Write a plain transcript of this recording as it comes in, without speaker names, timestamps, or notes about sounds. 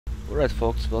Alright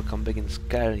folks, welcome back in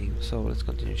Skyrim, so let's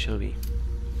continue, shall we?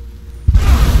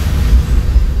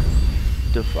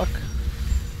 The fuck?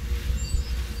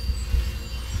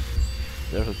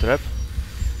 There's a trap.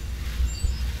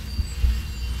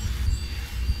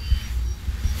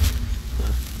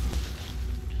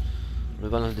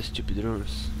 One of the stupid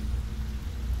rooms.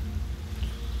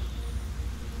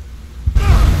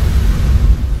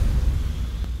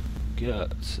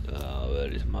 God, where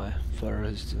is my fire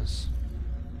resistance?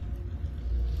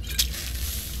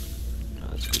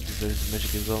 That's good, there is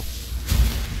magic as well.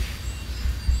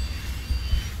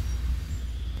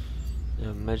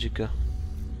 Yeah, Magica.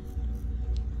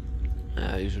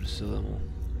 I usually sell them all.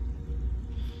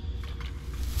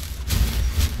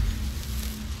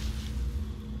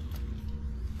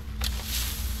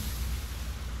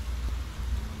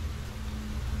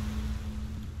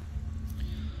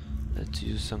 Let's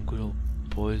use some good old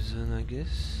poison, I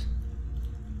guess.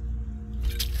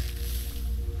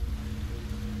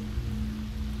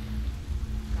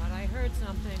 Thought I heard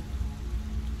something.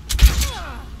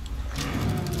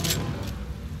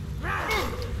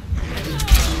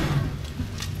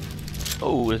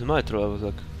 Oh, it's my throw. I was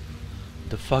like,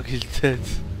 the fuck is that?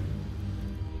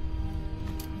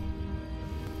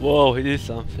 Whoa, he did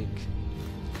something.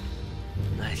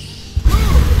 Nice.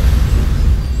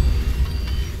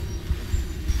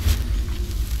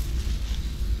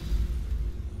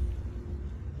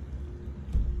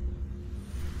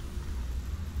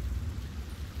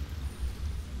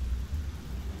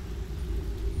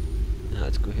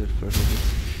 Let's go here first, I guess.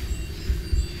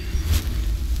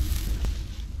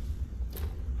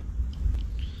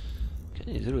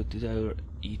 Did I ever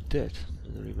eat that? I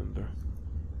don't remember.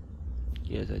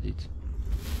 Yes, I did.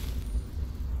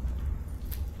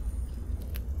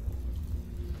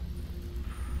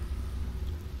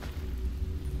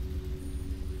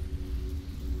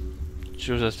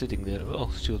 She was just sitting there.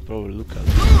 Well, she would probably look at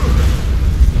me.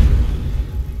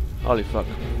 Holy fuck.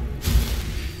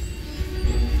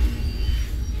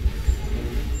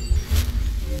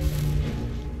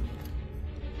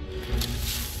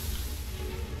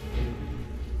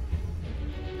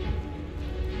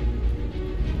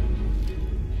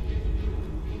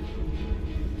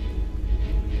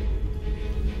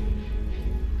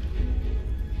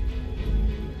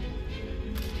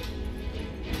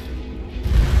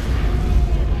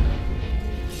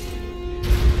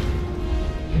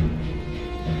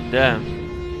 Damn.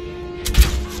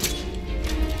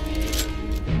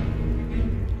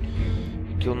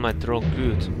 Killed my troll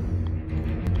good.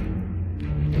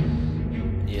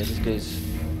 Yeah, this guy's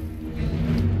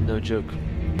no joke.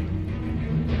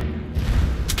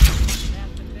 That's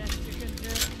the best you can do.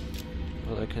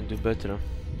 Well, I can do better.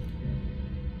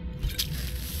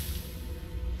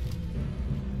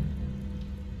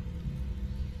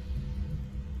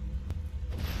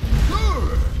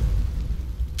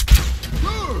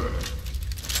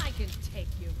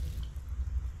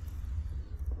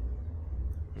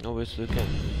 Obviously you can.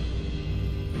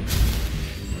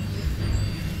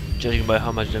 Judging by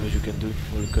how much damage you can do,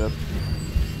 holy crap.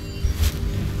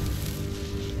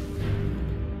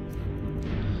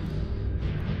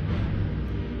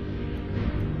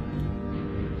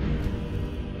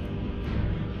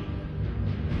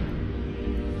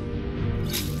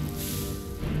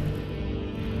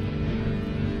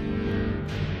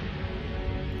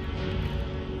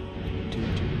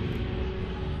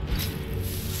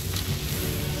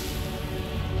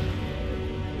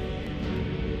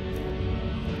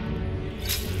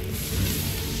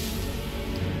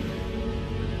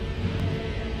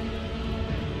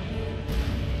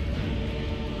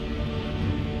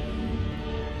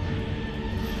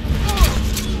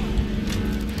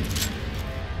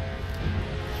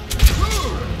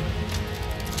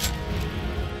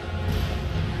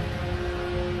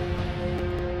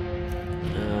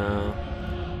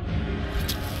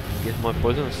 Get more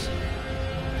poisons.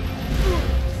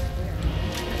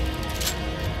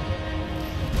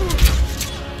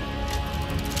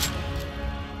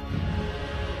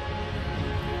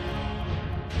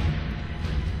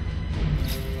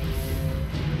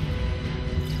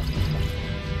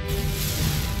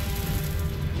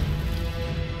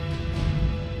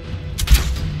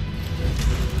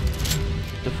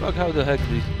 The fuck, how the heck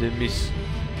did they miss?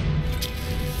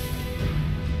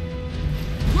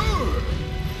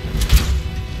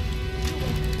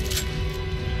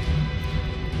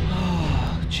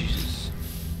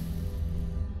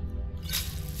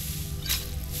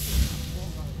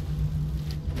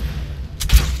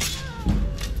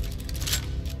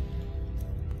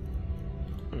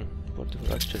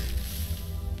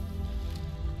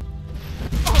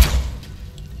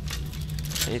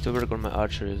 need to work on my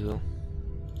archery as well.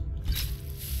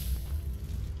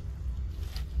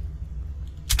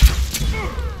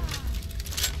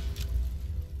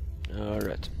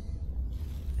 Alright.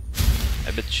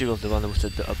 I bet she was the one who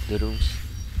set up the rooms.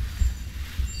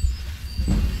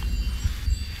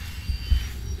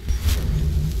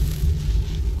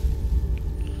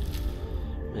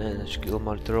 Man, I should kill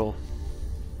my troll.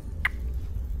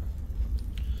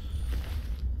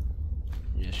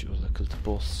 Yeah, she was like the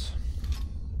boss.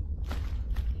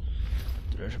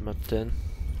 Treasure map 10.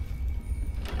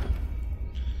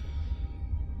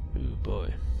 Oh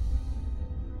boy.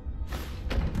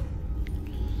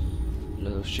 A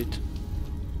lot of shit.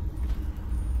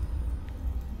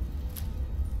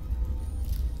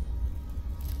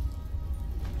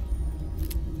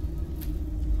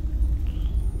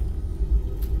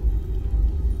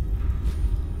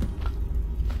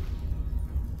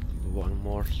 One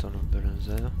more ton of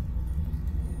bronzeno.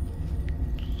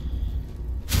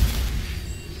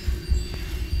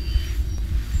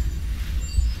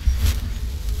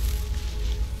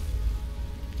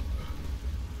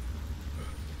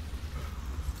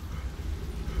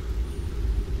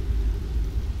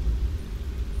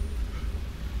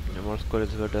 More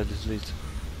corridors where that is leads.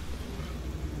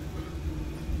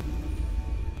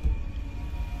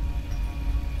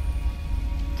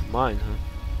 Mine, huh?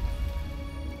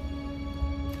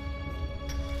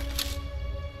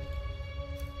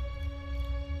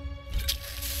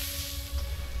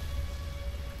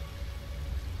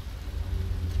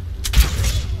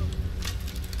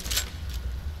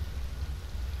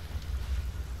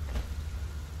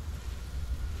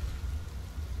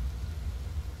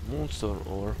 Moonstone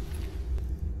ore.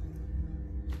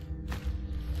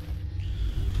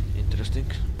 Interesting.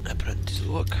 Apprentice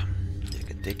work. I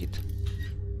can take it.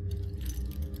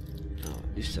 Oh,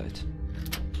 this side.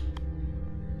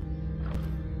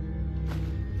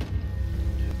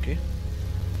 Okay.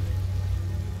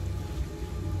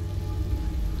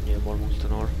 Yeah, more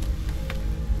moonstone ore.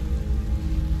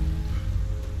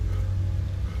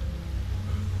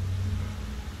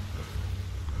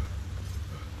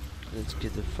 Let's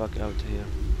get the fuck out of here.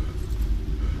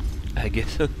 I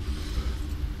guess.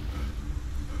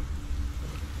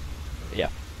 Yeah.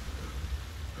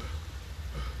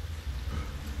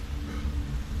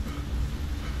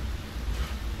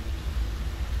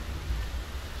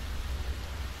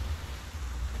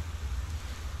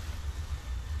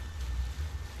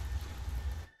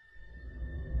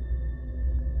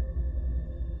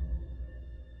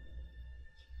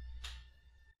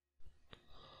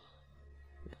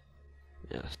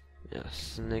 Yes. Yeah,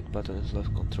 snake button is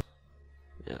left control.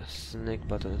 Yeah, snake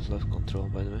button is left control,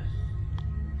 by the way.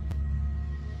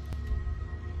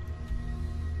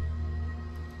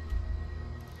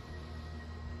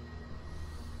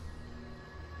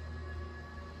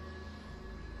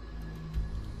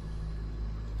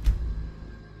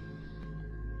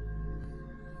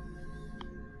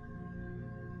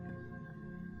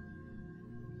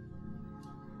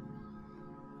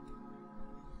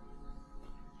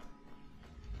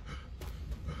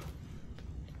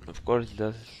 Of course,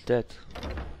 that's that.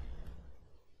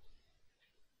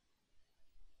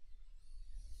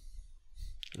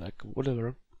 Like,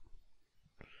 whatever.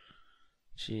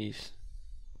 Jeez.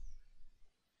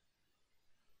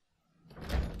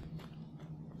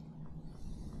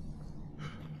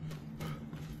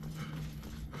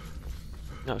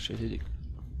 No, she's eating.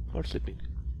 Or sleeping.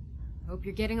 Hope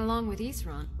you're getting along with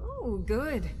Isran. Oh,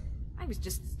 good. I was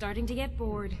just starting to get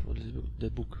bored. What is the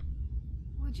book?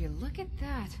 Would you look at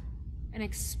that? An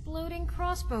exploding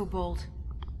crossbow bolt.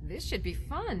 This should be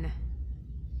fun.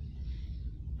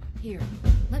 Here,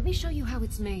 let me show you how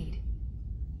it's made.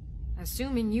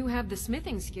 Assuming you have the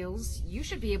smithing skills, you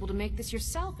should be able to make this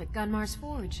yourself at Gunmar's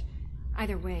Forge.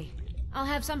 Either way, I'll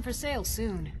have some for sale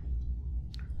soon.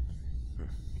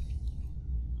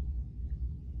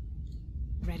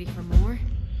 Ready for more?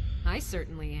 I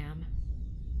certainly am.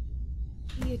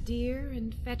 Be a dear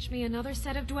and fetch me another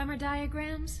set of Dwemer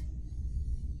diagrams?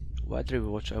 White River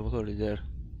Watch, I was already there.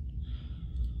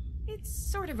 It's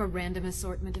sort of a random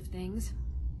assortment of things.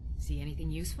 See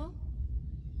anything useful?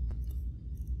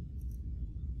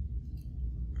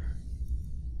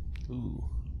 Ooh.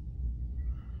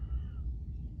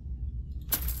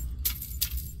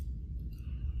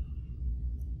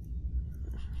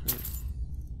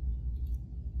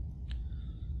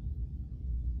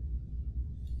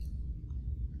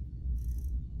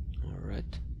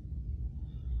 Alright.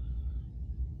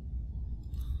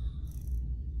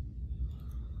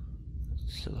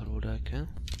 Sell what I can.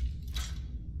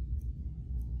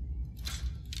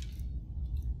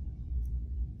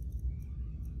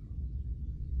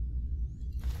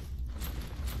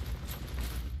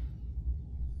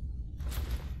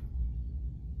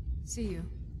 See you.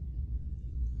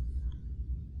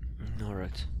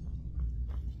 Alright.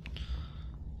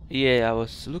 Yeah, I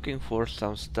was looking for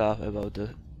some stuff about the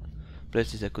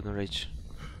places I couldn't reach.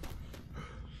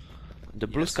 The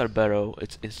Blue Scar Barrow,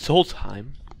 it's in Solstheim.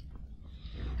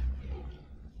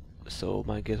 So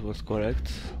my guess was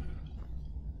correct.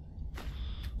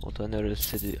 Although I never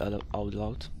said it out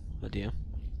loud, but yeah.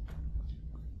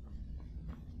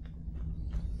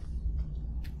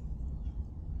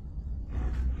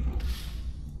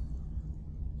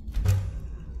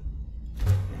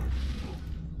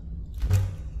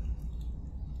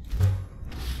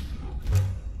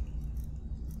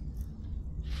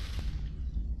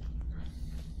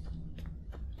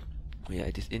 Yeah,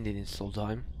 it is indeed in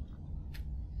Solstheim.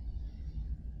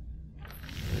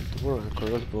 The war on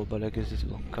crossbow, but I guess it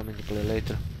will come into play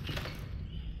later.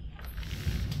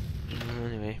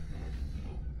 Anyway.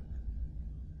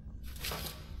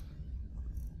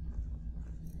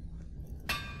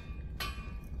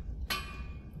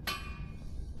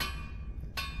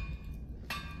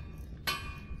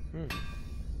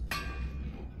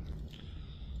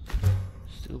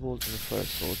 Still bolt in the fire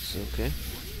swords, okay.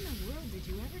 Why in the world did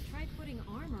you ever try putting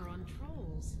armor on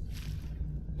trolls?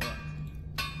 What?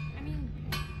 I mean,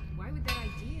 why would that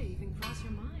idea even cross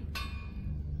your mind?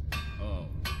 Oh,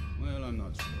 well, I'm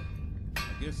not sure.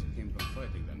 I guess it came from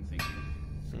fighting them thinking,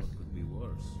 what could be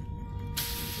worse? And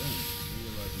then,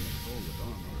 realizing a troll with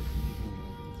armor is even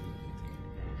more intimidating.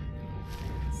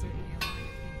 Certainly a line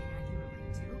of thinking I can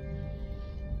relate to.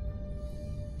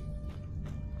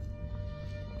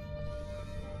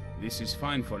 This is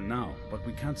fine for now, but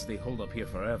we can't stay holed up here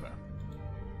forever.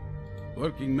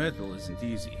 Working metal isn't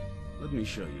easy. Let me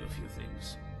show you a few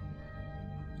things.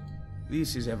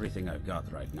 This is everything I've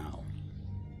got right now.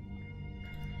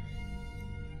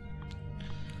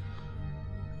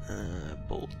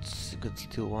 Bolts, good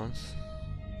steel ones.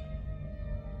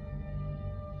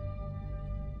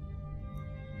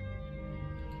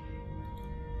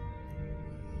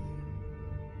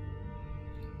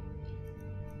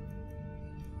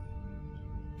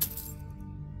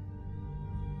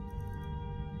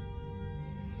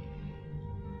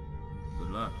 Good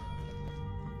luck.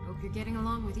 Hope you're getting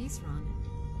along with Isran.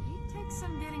 He takes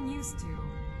some getting used to.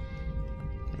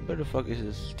 Where the fuck is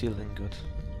this steel ingot?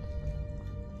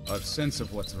 Our sense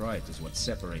of what's right is what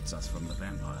separates us from the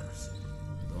vampires.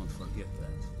 Don't forget that.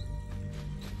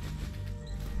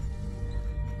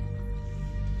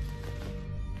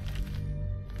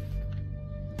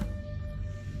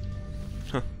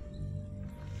 Huh.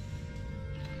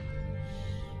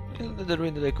 Isn't the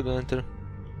ruin that I couldn't enter?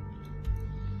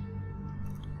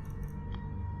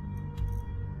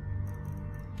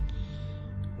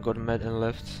 Got mad and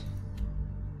left.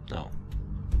 No.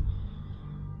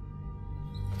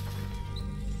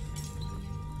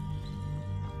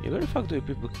 Yeah, where the fuck do you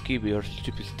people keep your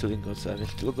stupid steel ingots? I mean,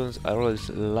 steel guns are always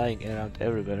lying around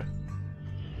everywhere.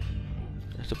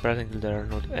 And surprisingly, there are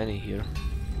not any here.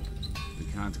 We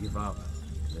can't give up.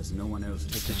 There's no one else to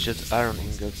It's stand just against iron the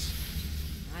monsters. ingots.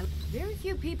 Very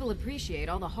few people appreciate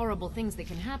all the horrible things that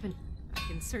can happen. I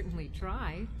can certainly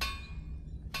try.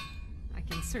 I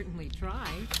can certainly try.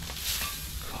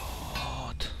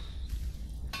 God.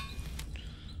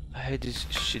 I hate this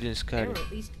shit in There Skyrim. are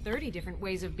at least 30 different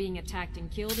ways of being attacked and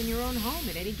killed in your own home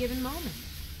at any given moment.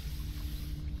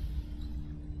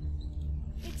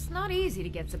 It's not easy to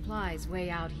get supplies way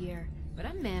out here, but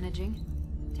I'm managing.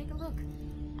 Take a look.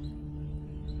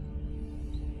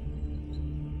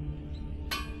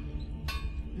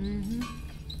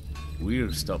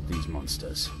 We'll stop these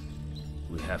monsters.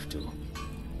 We have to.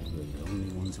 We're the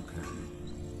only ones who can.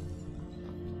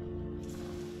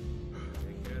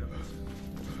 Take care of us.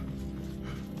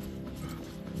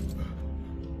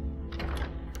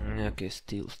 Okay,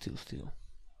 steel.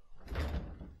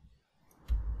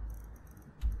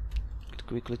 Get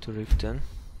quickly to Rift 10.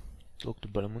 Look to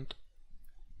Belmont.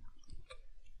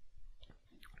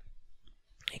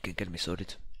 He can get me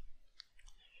sorted.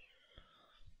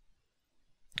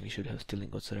 We should have steel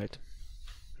ingots, right?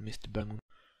 Mr. Belmont.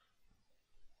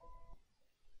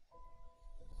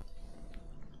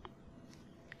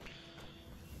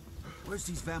 Where's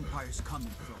these vampires coming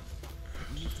from?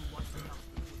 We need to watch them out.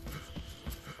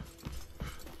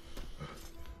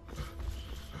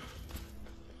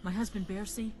 My husband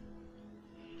Berserker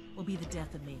will be the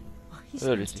death of me. He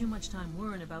Where spends is he? too much time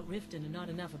worrying about Riften and not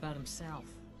enough about himself.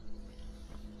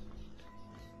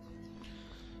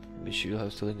 We should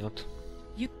have steel ingot.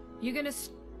 You're gonna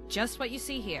just what you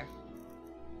see here.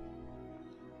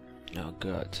 Oh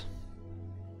god.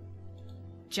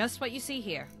 Just what you see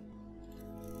here.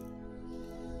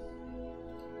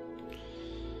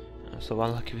 I'm so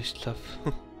unlucky with stuff.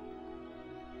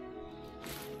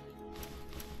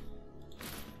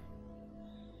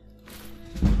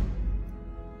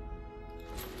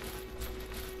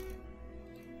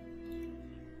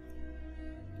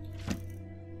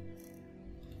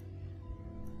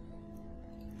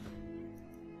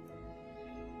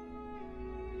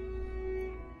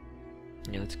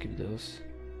 let's keep those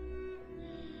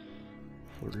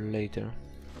for later.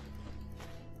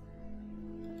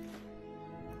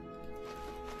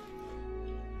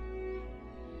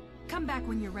 Come back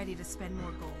when you're ready to spend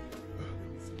more gold.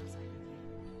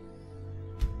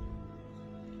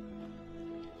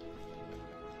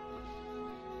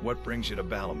 What brings you to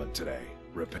Balamut today?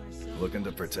 Looking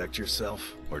to protect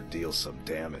yourself or deal some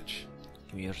damage?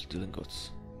 Give me your stealing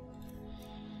gods.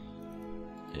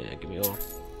 Yeah, give me all.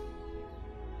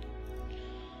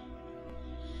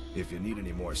 If you need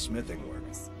any more smithing work,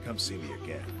 come see me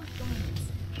again.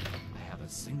 I have a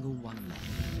single one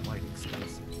left. Quite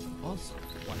expensive. Also,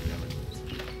 quite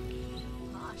elegant.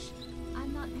 Gosh,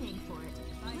 I'm not paying for it.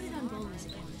 Put it on Bowler's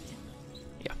account.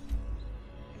 Yeah.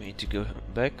 We need to go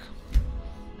back.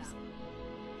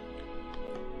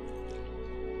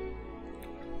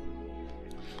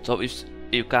 So if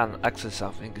you can access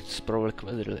something, it's probably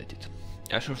quest related.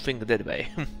 I should think that way,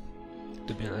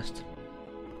 to be honest.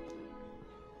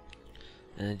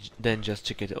 And then just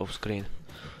check it off screen.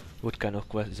 What kind of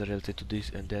quest is related to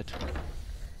this and that.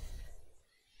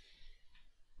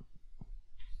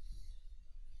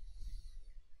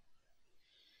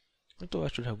 I thought I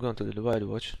should have gone to the Divide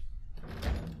Watch.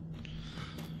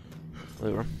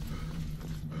 Whatever.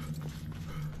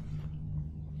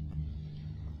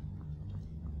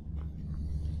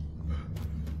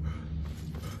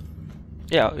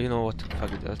 Yeah, you know what?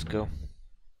 Fuck it, let's go.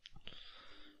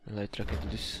 And light track into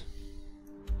this.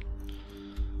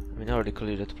 I mean, I already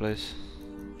cleared that place.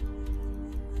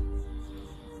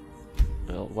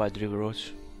 Well, White River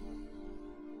Watch.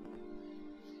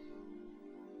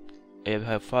 I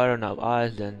have fire, now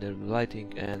ice, then the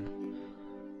lighting, and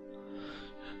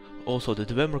also the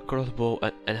Dwemer crossbow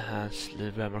and enhance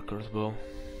the Dwemer crossbow.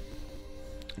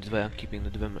 That's why I'm keeping the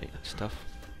Dwemer stuff.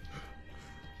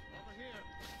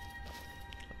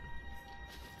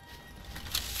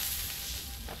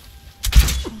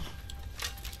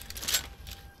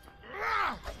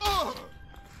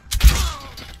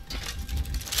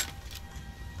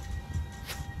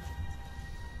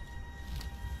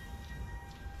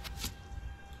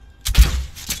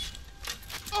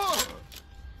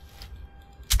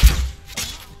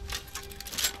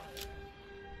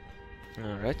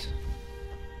 Alright.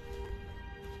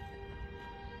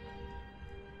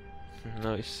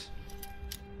 Nice.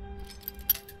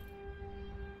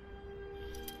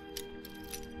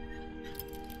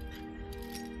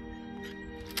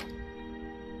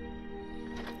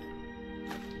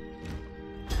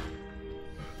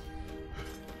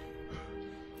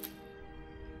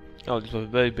 Oh, this was a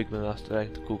very big one last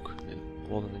trying to cook,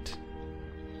 wasn't it?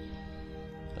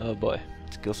 Oh boy,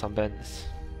 let's kill some bandits.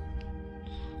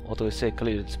 Although I say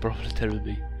clear, it's probably there will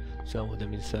be some of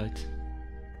them inside.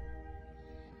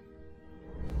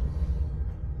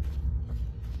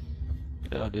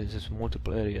 Yeah, this is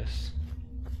multiple areas.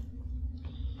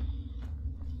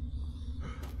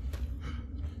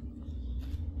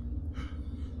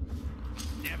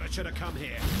 Never should have come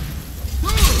here.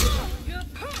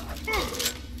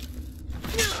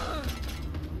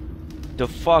 The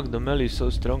fuck, the melee is so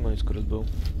strong on his crossbow.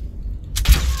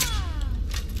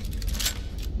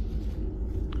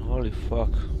 Holy fuck.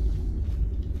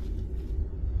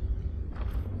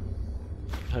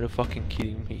 Are you fucking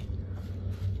kidding me?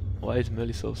 Why is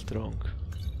melee so strong?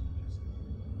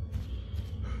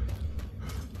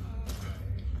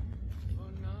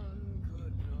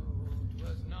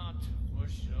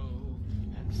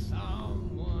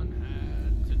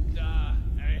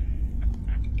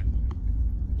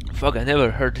 Fuck, I never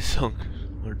heard this song,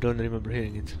 or don't remember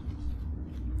hearing it.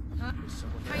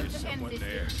 Time to end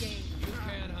this game.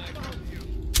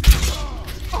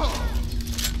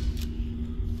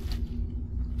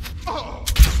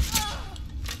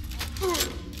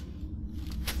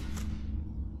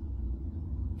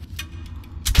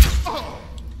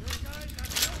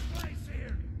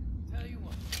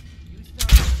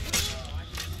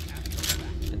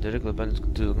 And the regular bandits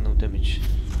do no damage.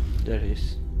 There he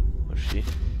is. Or she.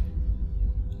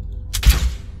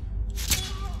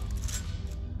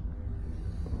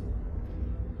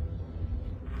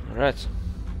 Alright.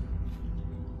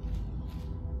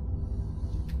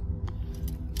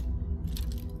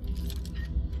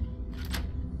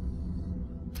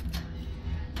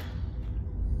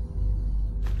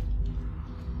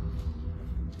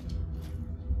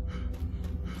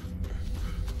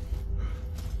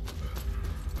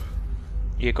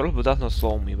 Yeah, crossbow does not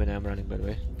slow me when I'm running, by the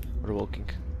way, or walking.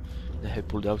 I have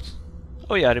pulled out.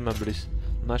 Oh yeah, I remember this.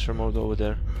 Mushroom mode over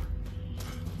there.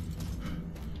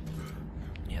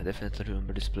 Yeah, definitely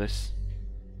remember this place.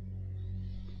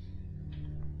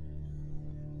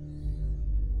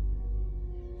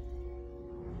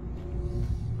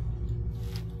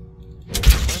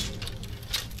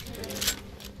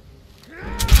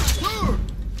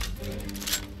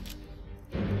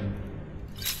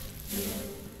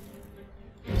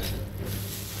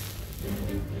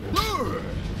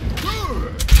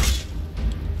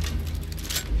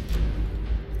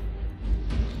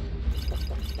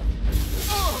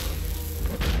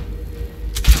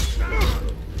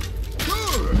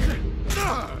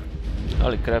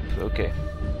 Holy crap, okay.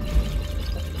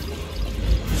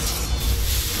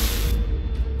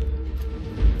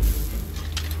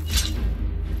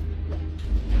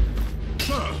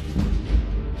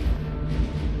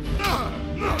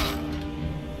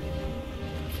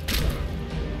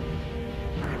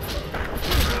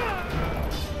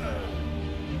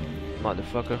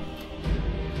 Motherfucker.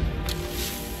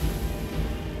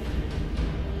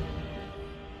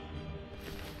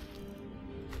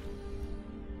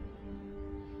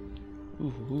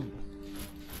 Ooh.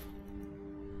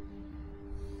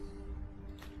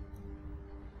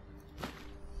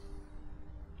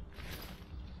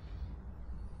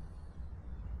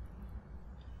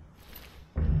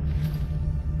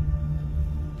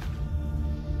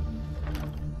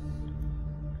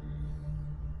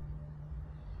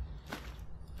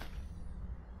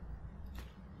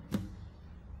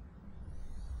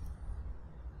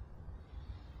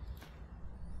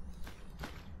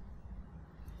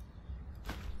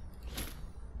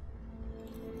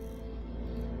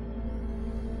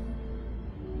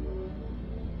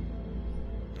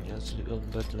 Let's leave on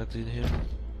that like in here.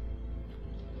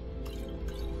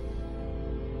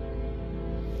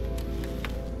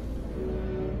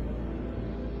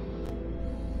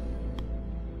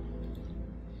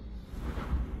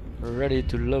 Ready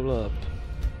to level up.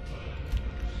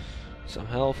 Some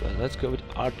health, and let's go with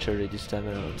archery this time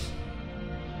around.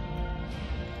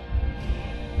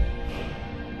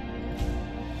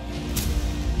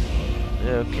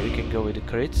 Okay, we can go with the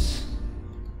crits.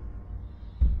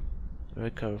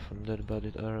 Recover from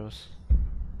dead-bodied arrows.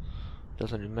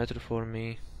 Doesn't really matter for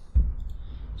me.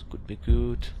 This could be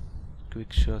good.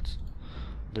 Quick shot.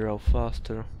 Draw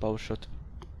faster. Power shot.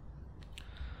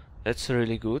 That's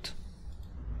really good.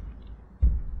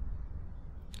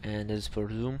 And as for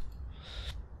zoom,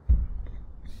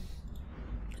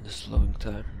 the slowing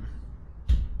time.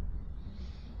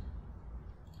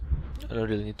 I don't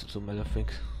really need to zoom, I don't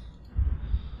think.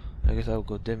 I guess I'll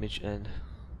go damage and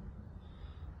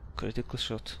critical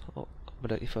shot. Oh,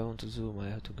 but if I want to zoom, I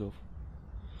have to go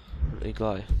for a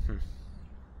guy.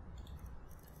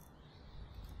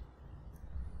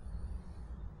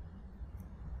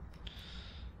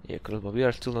 Yeah, crossbow. We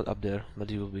are still not up there, but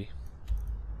you will be.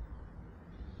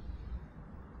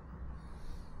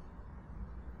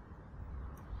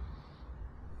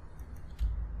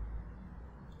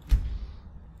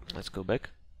 Let's go back.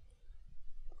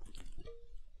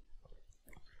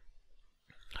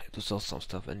 I have to sell some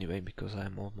stuff anyway because I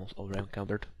am almost over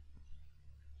encumbered.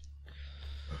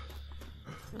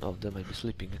 Oh, they might be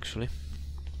sleeping actually.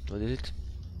 What is it?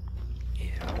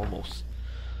 Yeah, almost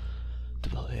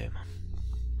 12 AM.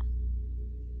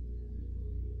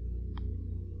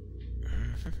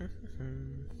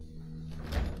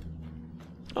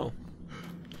 Oh,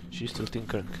 she's still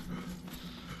tinkering.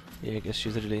 Yeah, I guess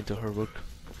she's really into her work.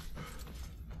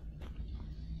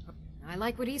 I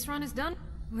like what Eastron has done.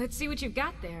 Let's see what you've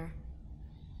got there.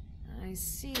 I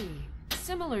see.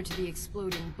 Similar to the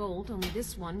exploding bolt, only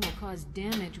this one will cause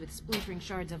damage with splintering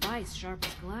shards of ice sharp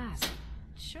as glass.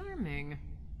 Charming.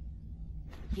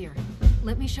 Here,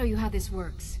 let me show you how this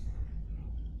works.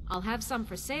 I'll have some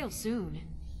for sale soon.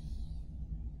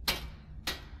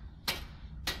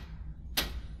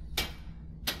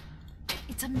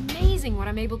 It's amazing what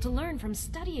I'm able to learn from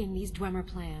studying these Dwemer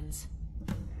plans.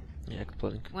 Yeah,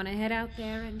 exploding. Want to head out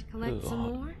there and collect some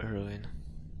more? Ruin.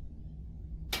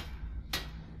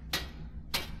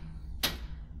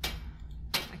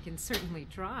 I can certainly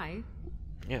try.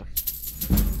 Yeah.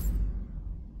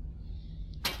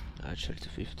 Archery to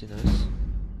 50, nice.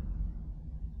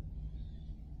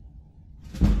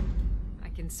 I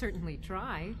can certainly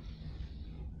try.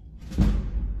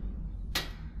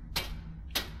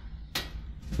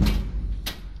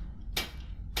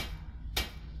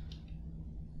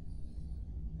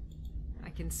 I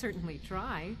can certainly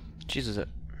try. Jesus.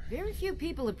 Very few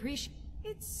people appreciate.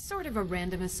 It's sort of a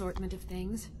random assortment of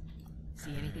things.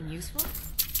 See anything useful?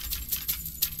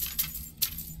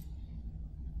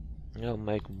 I'll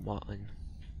make one.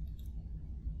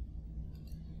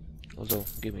 Also,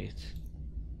 give me it.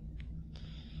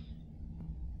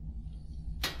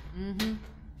 Mm-hmm.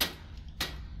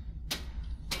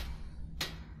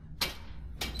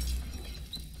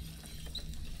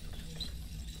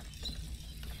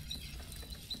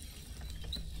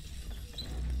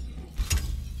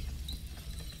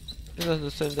 It does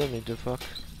the same damage, the fuck.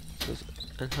 It says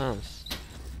enhance.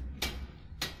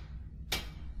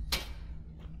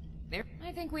 There.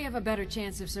 I think we have a better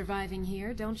chance of surviving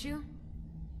here, don't you?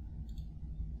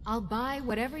 I'll buy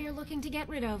whatever you're looking to get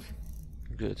rid of.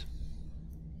 Good.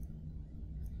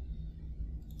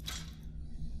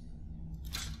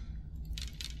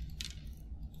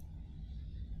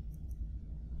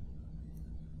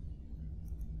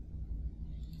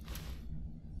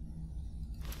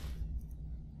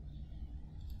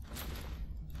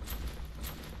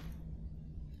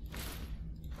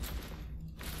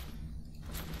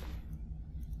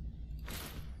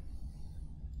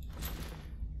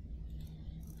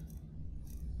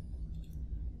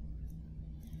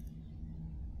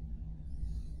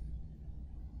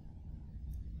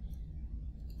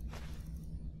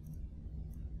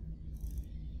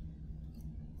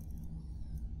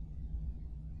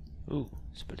 Ooh,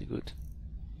 it's pretty good.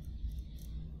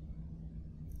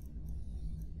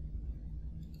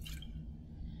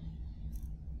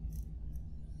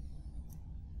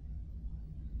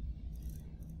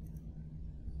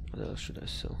 What else should I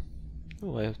sell?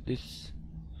 Oh, I have this.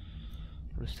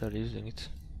 I'll start using it.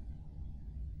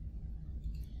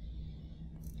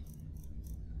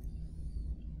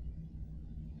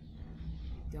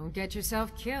 Don't get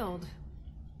yourself killed.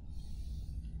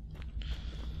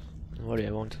 What do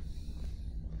I want?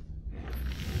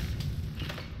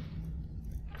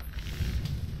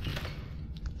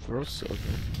 Frost Sword.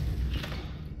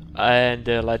 And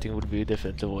the lighting would be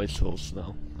definitely Void Souls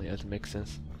now. Yeah, that makes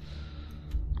sense.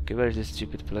 Okay, where is this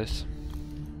stupid place?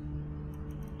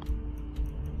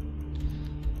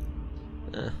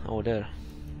 Oh, there.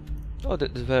 Oh,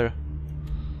 that's where.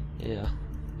 Yeah,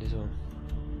 this one.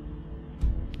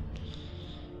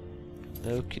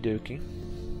 Okie dokie.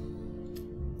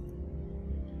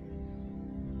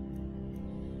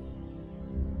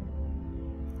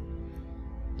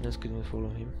 Let's go and follow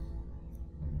him.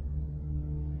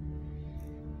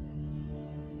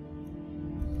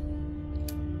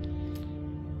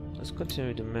 Let's continue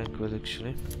with the main quest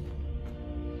actually.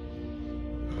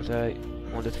 But I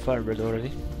wanted Firebird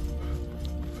already.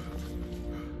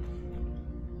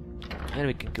 And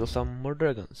we can kill some more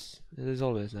dragons. This is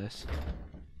always nice.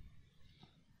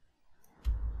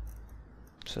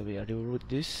 So we are doing with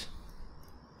this.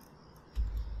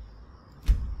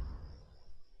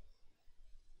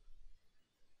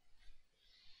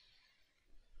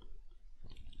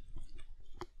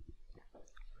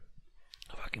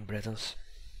 Fucking Bretons.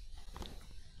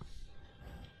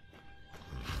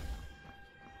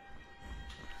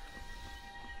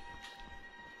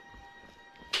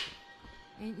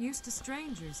 Ain't used to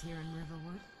strangers here in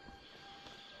Riverwood.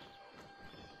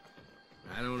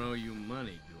 I don't owe you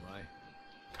money, do I?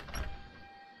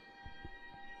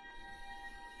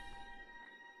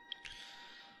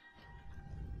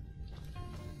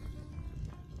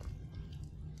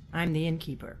 I'm the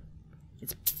innkeeper.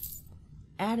 It's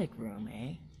attic room,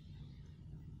 eh?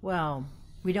 Well,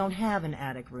 we don't have an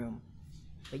attic room,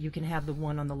 but you can have the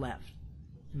one on the left.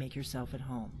 Make yourself at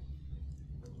home.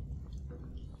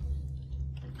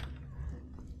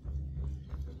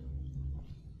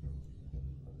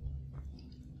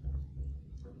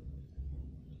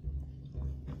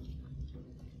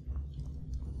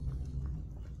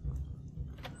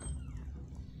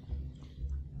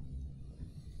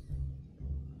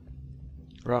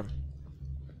 Run.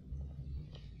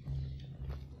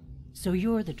 So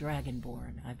you're the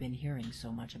Dragonborn I've been hearing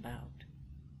so much about.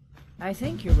 I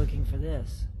think you're looking for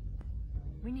this.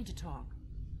 We need to talk.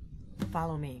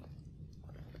 Follow me.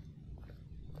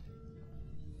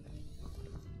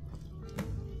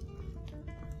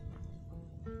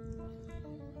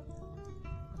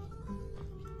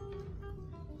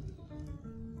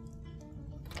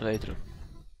 Later.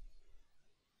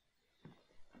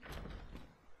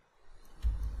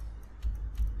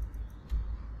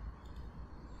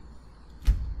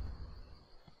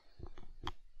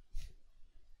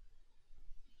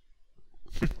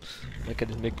 I can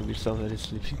just make a weird sound that is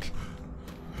sleeping.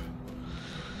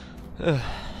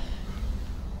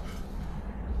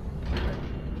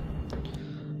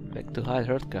 Back to High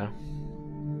Herdcar.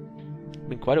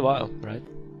 Been quite a while, right?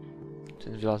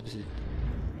 Since we last visited.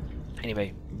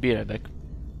 Anyway, be right back.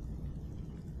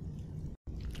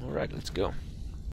 Alright, let's go.